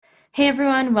Hey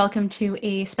everyone, welcome to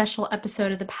a special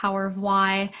episode of The Power of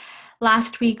Why.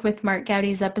 Last week with Mark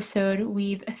Gowdy's episode,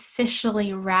 we've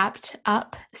officially wrapped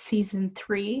up season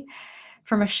 3.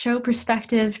 From a show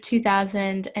perspective,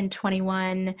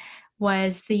 2021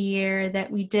 was the year that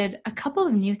we did a couple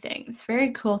of new things,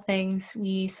 very cool things.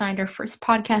 We signed our first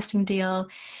podcasting deal.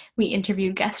 We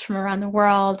interviewed guests from around the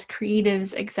world,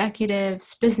 creatives,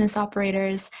 executives, business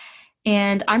operators.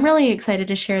 And I'm really excited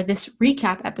to share this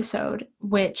recap episode,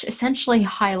 which essentially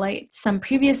highlights some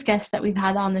previous guests that we've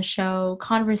had on the show,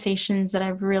 conversations that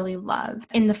I've really loved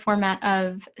in the format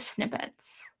of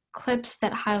snippets, clips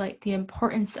that highlight the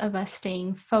importance of us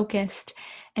staying focused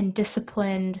and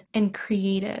disciplined and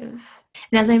creative.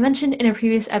 And as I mentioned in a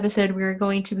previous episode, we're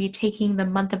going to be taking the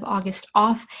month of August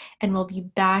off, and we'll be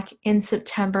back in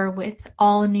September with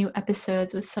all new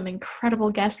episodes with some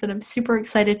incredible guests that I'm super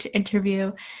excited to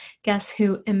interview, guests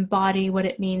who embody what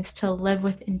it means to live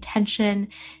with intention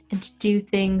and to do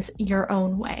things your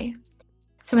own way.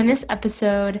 So in this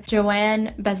episode,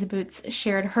 Joanne Bezaboots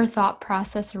shared her thought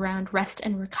process around rest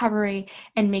and recovery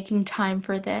and making time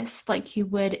for this like you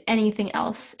would anything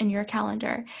else in your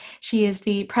calendar. She is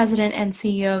the president and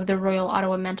CEO of the Royal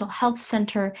Ottawa Mental Health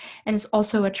Centre and is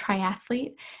also a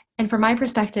triathlete. And from my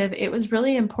perspective, it was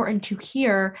really important to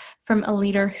hear from a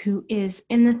leader who is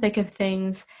in the thick of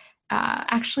things,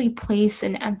 actually place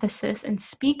an emphasis and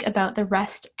speak about the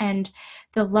rest and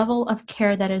the level of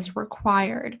care that is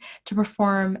required to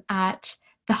perform at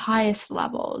the highest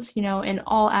levels, in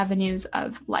all avenues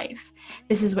of life.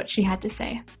 This is what she had to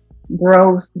say.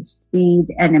 Growth, speed,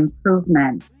 and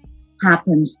improvement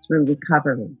happens through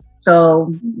recovery.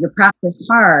 So you practice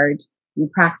hard, you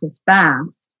practice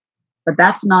fast, but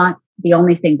that's not the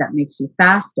only thing that makes you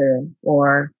faster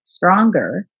or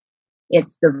stronger.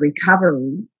 It's the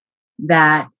recovery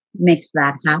that makes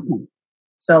that happen.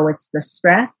 So it's the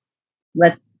stress.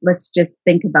 Let's just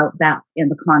think about that in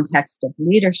the context of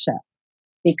leadership,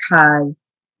 because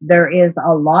there is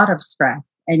a lot of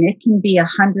stress, and it can be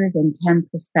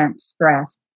 110%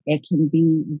 stress. It can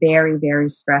be very, very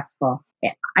stressful.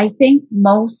 I think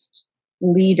most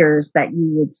leaders that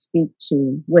you would speak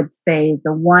to would say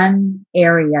the one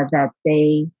area that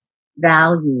they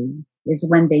value is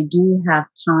when they do have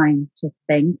time to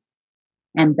think,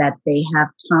 and that they have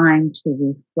time to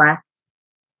reflect,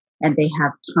 and they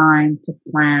have time to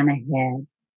plan ahead.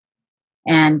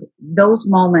 And those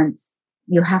moments,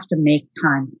 you have to make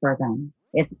time for them.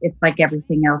 It's like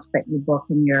everything else that you book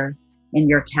in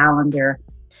your calendar.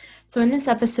 So in this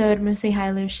episode, Musi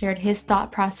Hailu shared his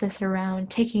thought process around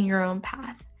taking your own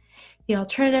path, the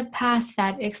alternative path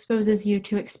that exposes you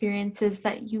to experiences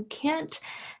that you can't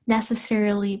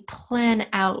necessarily plan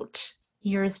out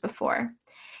years before.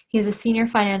 He is a senior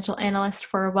financial analyst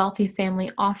for a wealthy family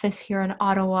office here in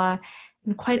Ottawa.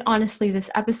 And quite honestly, this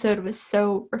episode was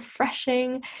so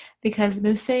refreshing because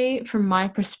Muse, from my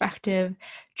perspective,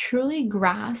 truly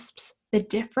grasps the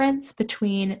difference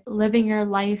between living your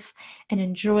life and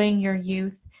enjoying your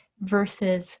youth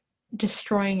versus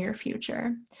destroying your future.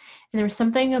 And there was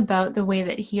something about the way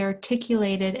that he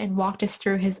articulated and walked us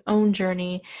through his own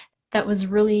journey that was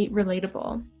really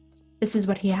relatable. This is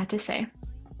what he had to say.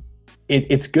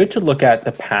 It's good to look at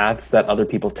the paths that other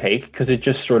people take because it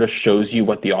just sort of shows you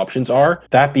what the options are.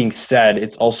 That being said,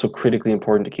 it's also critically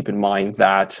important to keep in mind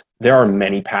that there are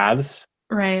many paths.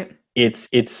 Right. It's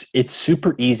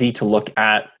super easy to look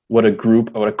at what a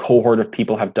group or what a cohort of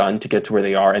people have done to get to where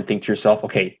they are and think to yourself,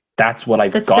 okay, that's what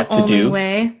I've got to do. That's the only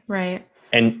way, right?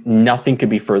 And nothing could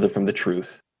be further from the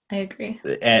truth. I agree.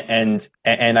 And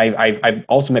I've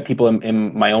also met people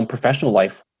in my own professional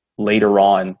life later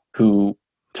on who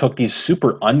took these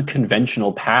super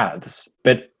unconventional paths,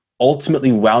 but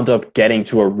ultimately wound up getting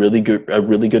to a really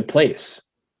good place.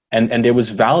 And there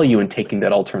was value in taking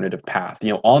that alternative path.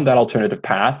 On that alternative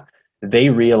path, they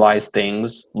realized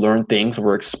things, learned things,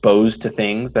 were exposed to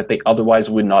things that they otherwise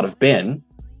would not have been.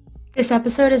 This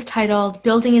episode is titled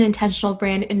Building an Intentional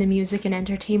Brand in the Music and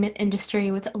Entertainment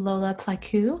Industry with Lola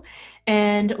Plaku.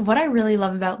 And what I really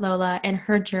love about Lola and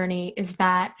her journey is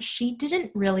that she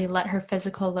didn't really let her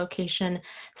physical location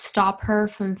stop her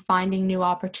from finding new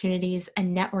opportunities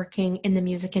and networking in the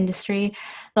music industry.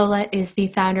 Lola is the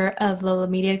founder of Lola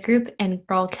Media Group and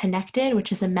Girl Connected,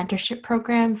 which is a mentorship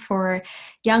program for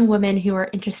young women who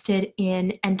are interested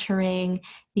in entering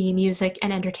the music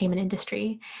and entertainment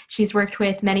industry. She's worked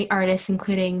with many artists,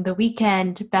 including The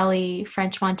Weeknd, Belly,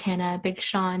 French Montana, Big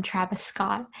Sean, Travis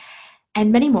Scott,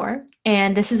 and many more.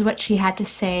 And this is what she had to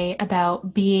say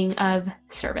about being of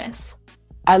service.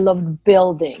 I loved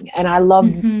building, and I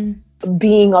loved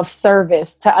being of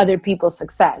service to other people's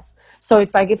success. So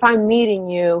it's like, if I'm meeting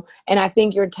you and I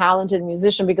think you're a talented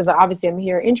musician, because obviously I'm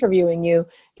here interviewing you,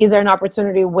 is there an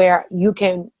opportunity where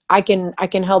I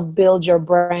can help build your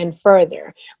brand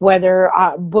further, whether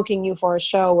booking you for a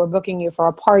show or booking you for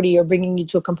a party or bringing you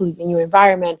to a completely new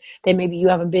environment that maybe you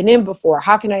haven't been in before?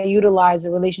 How can I utilize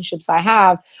the relationships I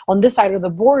have on this side of the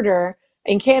border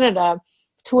in Canada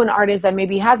to an artist that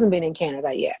maybe hasn't been in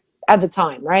Canada yet at the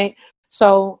time, right?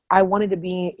 So I wanted to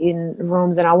be in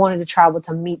rooms and I wanted to travel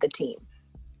to meet the team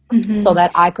so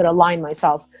that I could align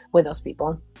myself with those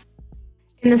people.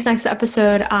 In this next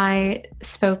episode, I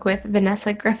spoke with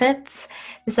Vanessa Griffiths.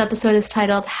 This episode is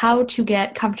titled How to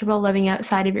Get Comfortable Living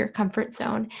Outside of Your Comfort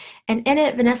Zone. And in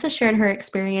it, Vanessa shared her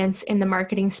experience in the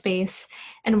marketing space.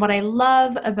 And what I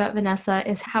love about Vanessa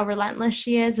is how relentless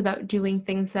she is about doing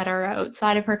things that are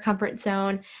outside of her comfort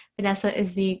zone. Vanessa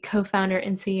is the co-founder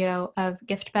and CEO of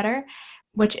GiftBetter,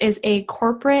 which is a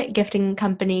corporate gifting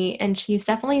company, and she's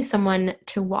definitely someone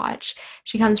to watch.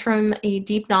 She comes from a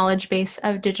deep knowledge base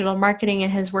of digital marketing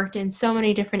and has worked in so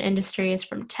many different industries,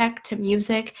 from tech to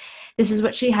music. This is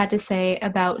what she had to say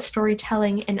about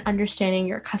storytelling and understanding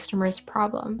your customer's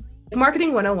problem.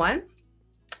 Marketing 101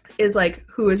 is like,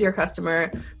 who is your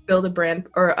customer? Build a brand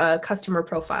or a customer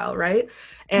profile, right?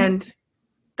 And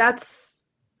that's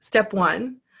step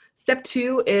one. Step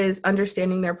two is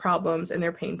understanding their problems and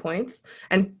their pain points.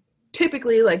 And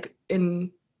typically, like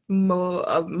in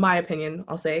my opinion,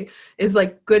 I'll say, is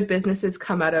like good businesses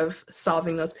come out of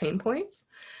solving those pain points.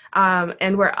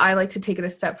 And where I like to take it a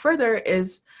step further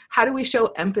is, how do we show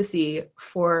empathy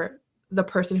for the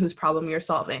person whose problem you're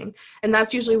solving? And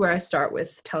that's usually where I start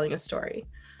with telling a story,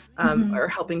 or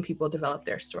helping people develop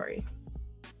their story.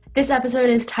 This episode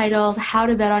is titled How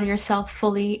to Bet on Yourself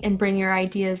Fully and Bring Your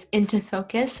Ideas into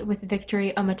Focus with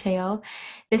Victory Omateo.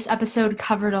 This episode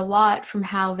covered a lot, from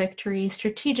how Victory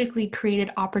strategically created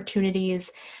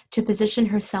opportunities to position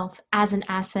herself as an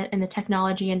asset in the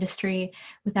technology industry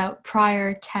without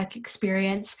prior tech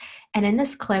experience. And in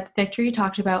this clip, Victory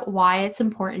talked about why it's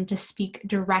important to speak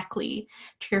directly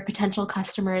to your potential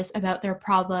customers about their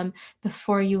problem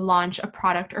before you launch a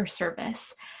product or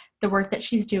service. The work that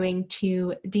she's doing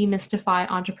to demystify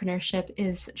entrepreneurship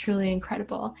is truly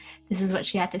incredible. This is what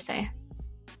she had to say.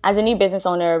 As a new business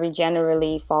owner, we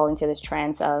generally fall into this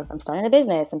trance of, I'm starting a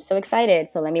business, I'm so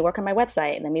excited, so let me work on my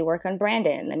website, let me work on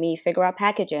branding, let me figure out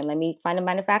packaging, let me find a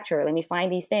manufacturer, let me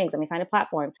find these things, let me find a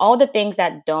platform. All the things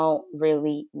that don't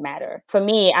really matter. For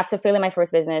me, after failing my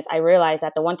first business, I realized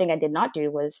that the one thing I did not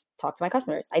do was talk to my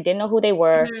customers. I didn't know who they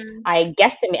were. I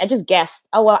just guessed,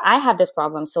 oh, well, I have this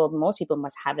problem, so most people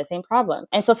must have the same problem.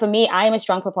 And so for me, I am a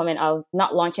strong proponent of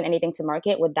not launching anything to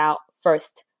market without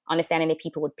first understanding that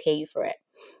people would pay you for it.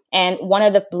 And one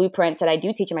of the blueprints that I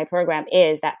do teach in my program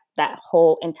is that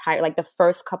whole entire, like the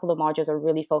first couple of modules are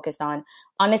really focused on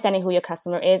understanding who your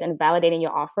customer is and validating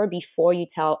your offer before you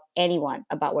tell anyone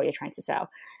about what you're trying to sell.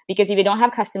 Because if you don't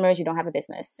have customers, you don't have a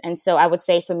business. And so I would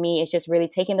say for me, it's just really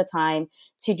taking the time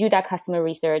to do that customer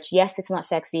research. Yes, it's not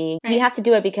sexy. You have to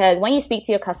do it because when you speak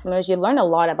to your customers, you learn a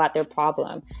lot about their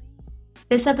problem.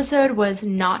 This episode was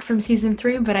not from season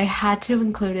 3, but I had to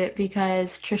include it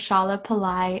because Trishala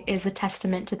Pillai is a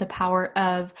testament to the power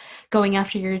of going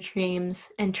after your dreams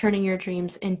and turning your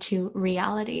dreams into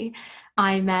reality.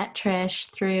 I met Trish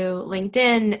through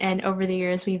LinkedIn, and over the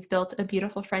years we've built a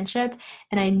beautiful friendship,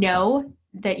 and I know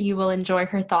that you will enjoy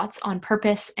her thoughts on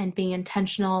purpose and being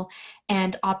intentional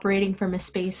and operating from a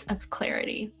space of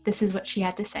clarity. This is what she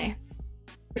had to say.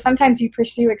 Sometimes you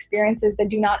pursue experiences that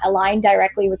do not align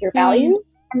directly with your values.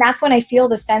 And that's when I feel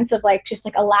the sense of like, just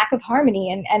like a lack of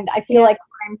harmony. And I feel like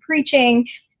I'm preaching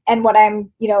and what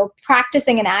I'm,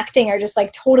 practicing and acting are just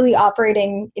like totally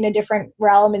operating in a different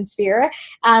realm and sphere.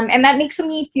 And that makes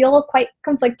me feel quite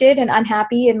conflicted and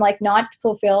unhappy and like not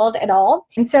fulfilled at all.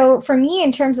 And so for me,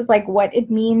 in terms of like what it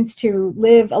means to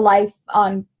live a life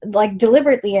on like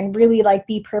deliberately and really like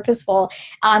be purposeful,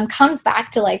 comes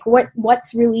back to like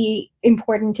what's really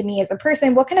important to me as a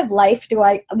person. What kind of life do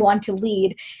I want to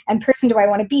lead and person do I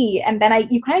want to be? And then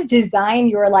you kind of design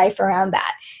your life around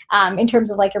that, in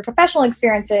terms of like your professional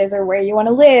experiences or where you want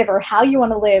to live or how you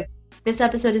want to live. This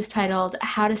episode is titled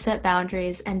How to Set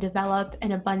Boundaries and Develop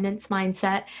an Abundance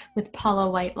Mindset with Paula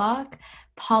Whitelock.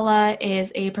 Paula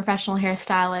is a professional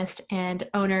hairstylist and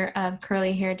owner of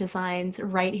Curly Hair Designs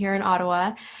right here in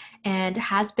Ottawa, and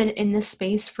has been in this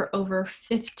space for over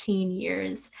 15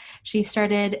 years. She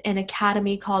started an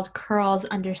academy called Curls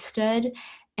Understood,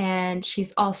 and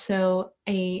she's also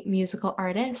a musical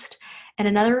artist. And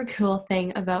another cool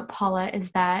thing about Paula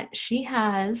is that she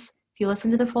has, if you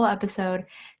listen to the full episode,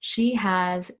 she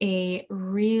has a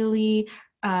really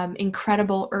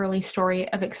incredible early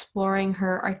story of exploring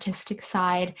her artistic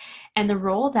side and the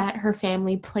role that her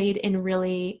family played in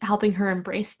really helping her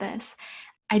embrace this.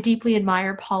 I deeply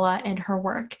admire Paula and her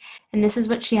work, and this is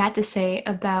what she had to say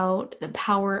about the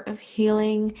power of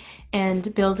healing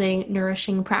and building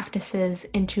nourishing practices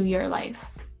into your life.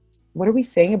 What are we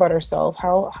saying about ourselves?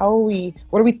 What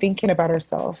are we thinking about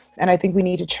ourselves? And I think we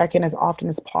need to check in as often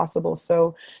as possible.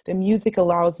 So the music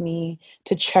allows me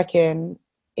to check in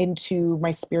into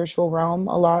my spiritual realm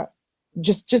a lot,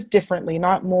 just differently,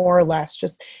 not more or less,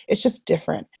 it's just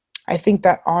different. I think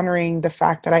that honoring the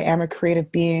fact that I am a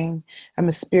creative being, I'm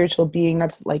a spiritual being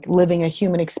that's like living a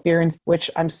human experience, which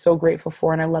I'm so grateful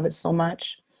for and I love it so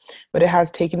much. But it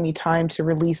has taken me time to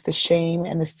release the shame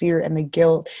and the fear and the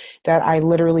guilt that I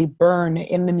literally burn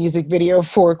in the music video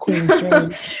for Queen's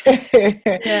Dream.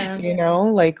 Yeah. You know,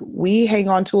 like we hang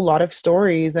on to a lot of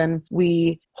stories and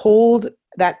we hold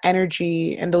that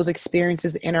energy and those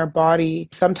experiences in our body,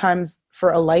 sometimes for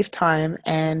a lifetime.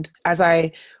 And as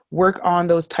I work on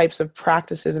those types of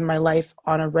practices in my life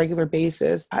on a regular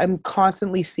basis, I'm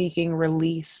constantly seeking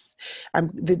release.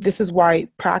 This is why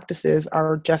practices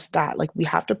are just that. Like we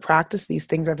have to practice these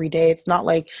things every day. It's not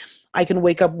like I can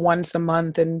wake up once a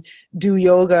month and do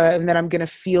yoga and then I'm going to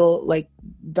feel like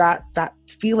that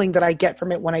feeling that I get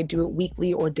from it when I do it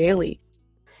weekly or daily.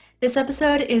 This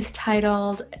episode is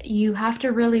titled You Have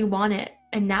to Really Want It,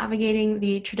 and Navigating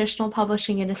the Traditional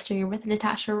Publishing Industry with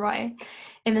Natasha Roy.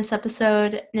 In this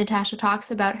episode, Natasha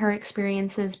talks about her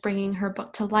experiences bringing her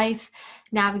book to life,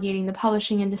 navigating the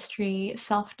publishing industry,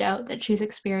 self-doubt that she's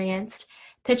experienced,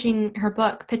 pitching her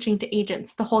book, pitching to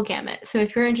agents, the whole gamut. So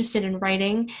if you're interested in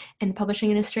writing in the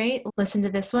publishing industry, listen to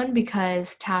this one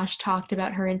because Tash talked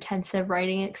about her intensive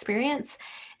writing experience.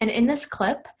 And in this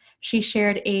clip, she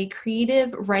shared a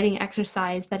creative writing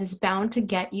exercise that is bound to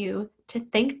get you to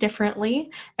think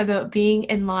differently about being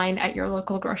in line at your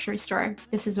local grocery store.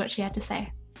 This is what she had to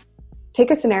say. Take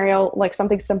a scenario like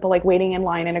something simple like waiting in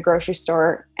line in a grocery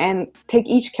store and take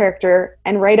each character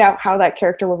and write out how that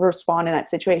character will respond in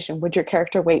that situation. Would your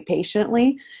character wait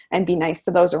patiently and be nice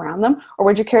to those around them? Or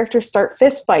would your character start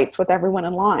fist fights with everyone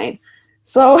in line?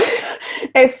 So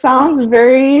it sounds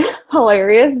very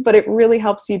hilarious, but it really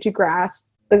helps you to grasp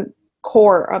the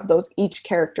core of those each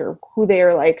character, who they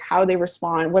are like, how they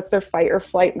respond, what's their fight or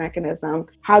flight mechanism,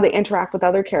 how they interact with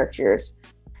other characters.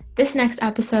 This next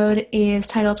episode is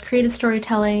titled Creative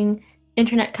Storytelling,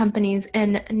 Internet Companies,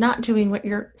 and Not Doing What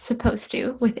You're Supposed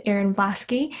to with Erin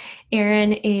Blasky.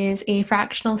 Erin is a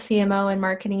fractional CMO and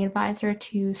marketing advisor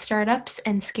to startups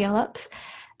and scale-ups.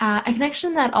 A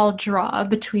connection that I'll draw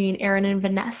between Erin and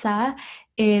Vanessa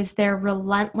is their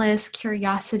relentless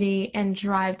curiosity and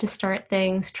drive to start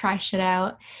things, try shit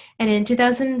out. And in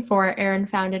 2004, Erin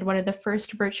founded one of the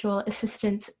first virtual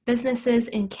assistance businesses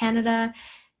in Canada.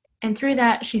 And through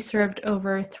that, she served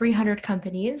over 300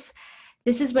 companies.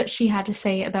 This is what she had to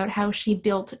say about how she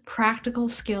built practical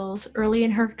skills early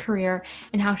in her career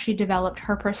and how she developed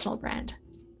her personal brand.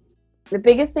 The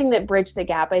biggest thing that bridged the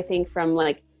gap, I think, from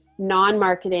like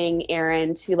non-marketing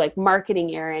Erin to like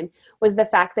marketing Erin was the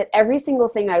fact that every single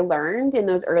thing I learned in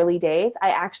those early days, I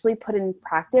actually put in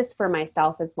practice for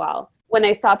myself as well. When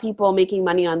I saw people making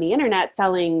money on the internet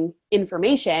selling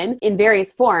information in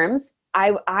various forms,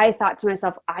 I thought to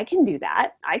myself, I can do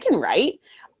that. I can write.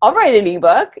 I'll write an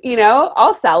ebook,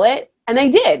 I'll sell it. And I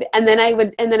did. And then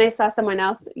I saw someone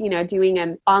else, doing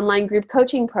an online group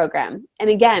coaching program. And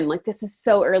again, like this is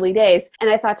so early days. And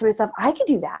I thought to myself, I could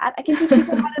do that. I can teach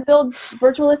people how to build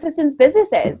virtual assistance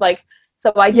businesses.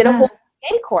 So I did a whole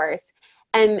day course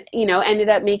and, ended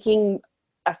up making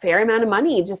a fair amount of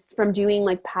money just from doing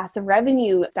like passive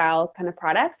revenue style kind of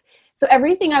products. So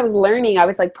everything I was learning, I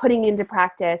was like putting into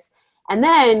practice. And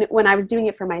then when I was doing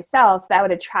it for myself, that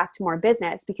would attract more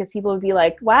business because people would be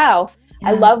like, wow,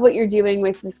 I love what you're doing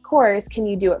with this course. Can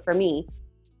you do it for me?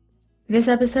 This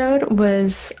episode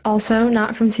was also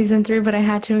not from season 3, but I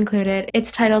had to include it.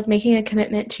 It's titled Making a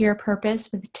Commitment to Your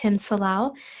Purpose with Tim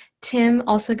Salao. Tim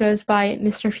also goes by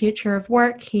Mr. Future of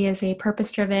Work. He is a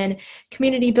purpose-driven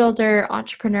community builder,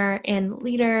 entrepreneur, and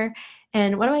leader.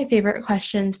 And one of my favorite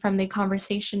questions from the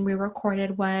conversation we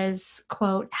recorded was,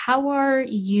 quote, how are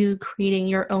you creating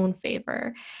your own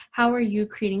favor? How are you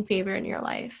creating favor in your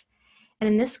life? And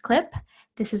in this clip,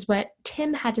 this is what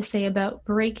Tim had to say about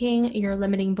breaking your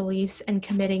limiting beliefs and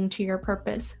committing to your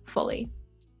purpose fully.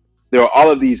 There are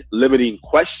all of these limiting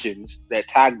questions that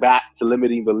tag back to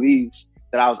limiting beliefs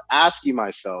that I was asking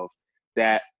myself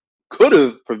that could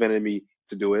have prevented me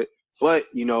to do it. But,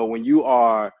 when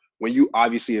you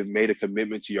obviously have made a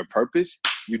commitment to your purpose,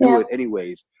 you do it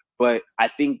anyways. But I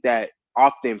think that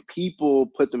often people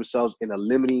put themselves in a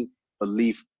limiting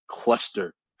belief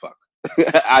cluster fuck.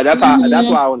 That's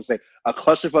why I want to say a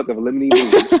clusterfuck of limiting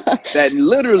beliefs that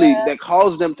literally that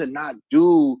cause them to not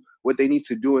do what they need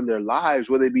to do in their lives,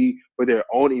 whether it be for their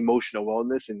own emotional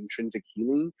wellness and intrinsic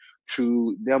healing,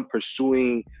 to them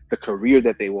pursuing the career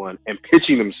that they want and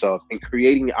pitching themselves and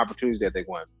creating the opportunities that they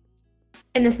want.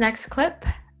 In this next clip,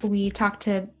 we talked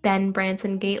to Ben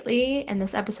Branson Gately, and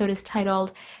this episode is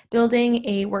titled Building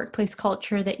a Workplace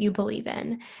Culture That You Believe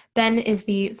In. Ben is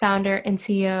the founder and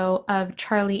CEO of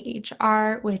Charlie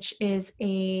HR, which is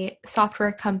a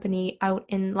software company out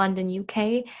in London,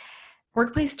 UK.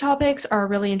 Workplace topics are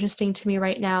really interesting to me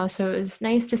right now, so it was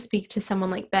nice to speak to someone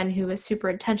like Ben who is super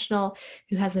intentional,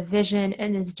 who has a vision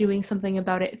and is doing something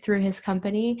about it through his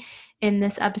company. In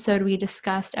this episode, we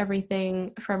discussed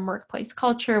everything from workplace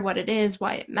culture, what it is,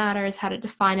 why it matters, how to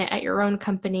define it at your own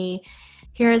company.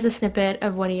 Here is a snippet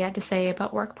of what he had to say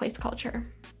about workplace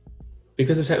culture.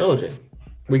 Because of technology,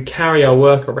 we carry our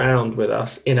work around with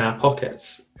us in our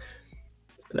pockets.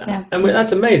 Yeah. And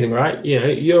that's amazing, right? You know,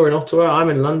 you're in Ottawa, I'm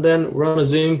in London, we're on a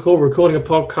Zoom call, recording a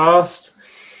podcast.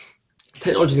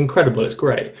 Technology is incredible, it's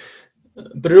great.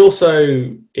 But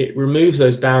it removes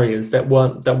those barriers that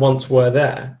once were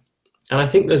there. And I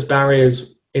think those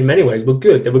barriers, in many ways, were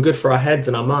good. They were good for our heads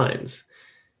and our minds.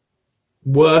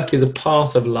 Work is a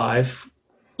part of life.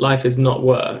 Life is not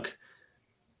work.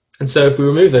 And so if we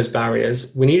remove those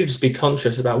barriers, we need to just be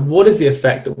conscious about what is the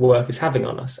effect that work is having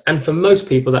on us. And for most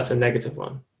people, that's a negative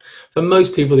one. For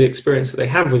most people, the experience that they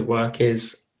have with work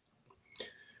is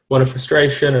one of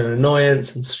frustration and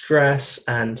annoyance and stress,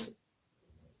 and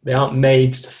they aren't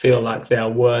made to feel like they are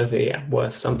worthy and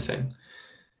worth something.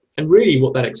 And really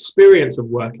what that experience of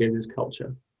work is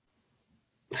culture.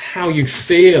 How you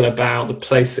feel about the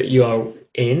place that you are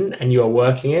in and you are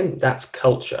working in, that's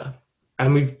culture.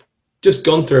 And we've just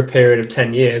gone through a period of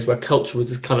 10 years where culture was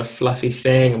this kind of fluffy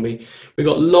thing, and we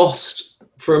got lost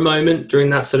for a moment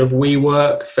during that sort of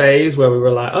WeWork phase where we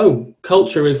were like, oh,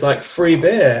 culture is like free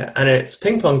beer and it's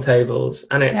ping pong tables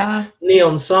and it's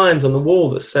neon signs on the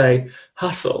wall that say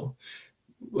hustle.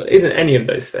 Well, it isn't any of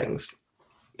those things.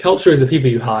 Culture is the people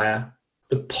you hire,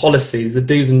 the policies, the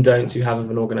do's and don'ts you have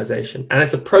of an organization, and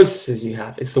it's the processes you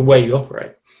have, it's the way you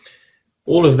operate.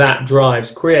 All of that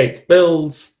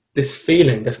builds this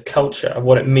feeling, this culture of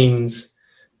what it means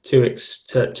to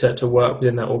work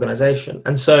within that organization.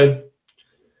 And so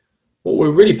what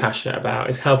we're really passionate about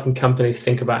is helping companies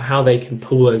think about how they can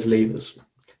pull those levers,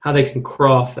 how they can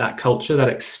craft that culture, that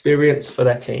experience for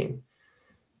their team.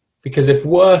 Because if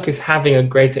work is having a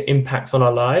greater impact on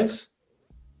our lives,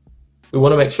 we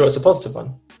want to make sure it's a positive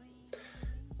one.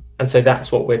 And so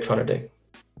that's what we're trying to do.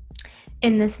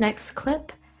 In this next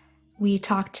clip, we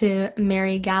talked to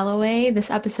Mary Galloway.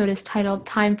 This episode is titled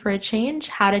Time for a Change,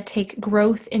 How to Take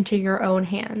Growth into Your Own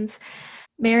Hands.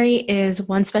 Mary is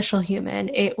one special human.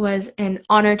 It was an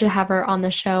honor to have her on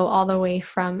the show all the way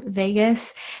from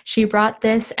Vegas. She brought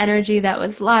this energy that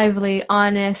was lively,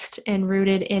 honest, and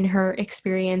rooted in her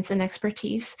experience and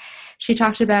expertise. She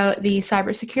talked about the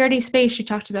cybersecurity space. She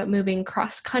talked about moving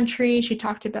cross-country. She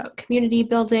talked about community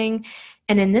building.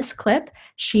 And in this clip,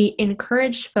 she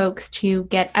encouraged folks to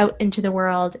get out into the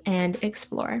world and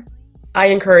explore. I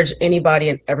encourage anybody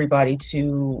and everybody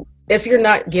to, if you're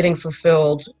not getting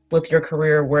fulfilled with your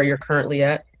career where you're currently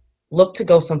at, look to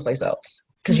go someplace else.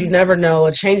 Because you never know,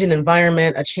 a change in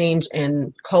environment, a change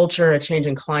in culture, a change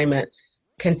in climate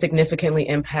can significantly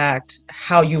impact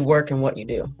how you work and what you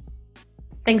do.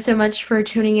 Thanks so much for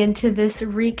tuning into this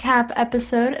recap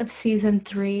episode of Season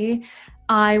 3.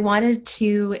 I wanted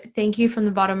to thank you from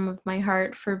the bottom of my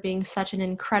heart for being such an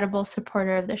incredible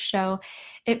supporter of the show.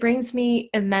 It brings me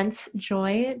immense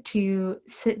joy to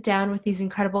sit down with these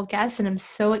incredible guests, and I'm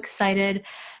so excited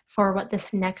for what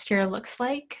this next year looks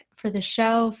like for the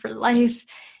show, for life.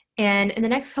 And in the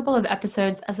next couple of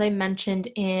episodes, as I mentioned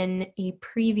in a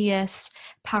previous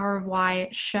Power of Why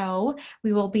show,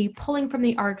 we will be pulling from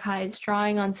the archives,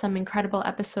 drawing on some incredible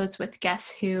episodes with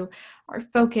guests who are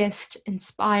focused,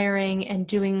 inspiring, and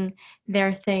doing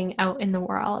their thing out in the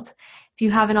world. If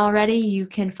you haven't already, you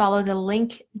can follow the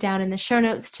link down in the show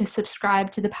notes to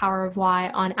subscribe to the Power of Why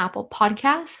on Apple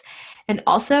Podcasts. And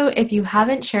also, if you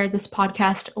haven't shared this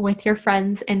podcast with your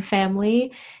friends and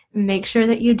family, make sure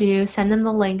that you do. Send them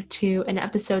the link to an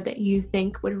episode that you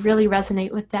think would really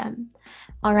resonate with them.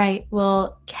 All right,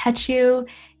 we'll catch you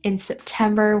in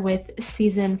September with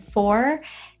Season 4.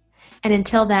 And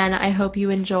until then, I hope you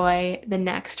enjoy the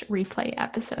next replay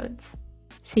episodes.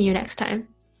 See you next time.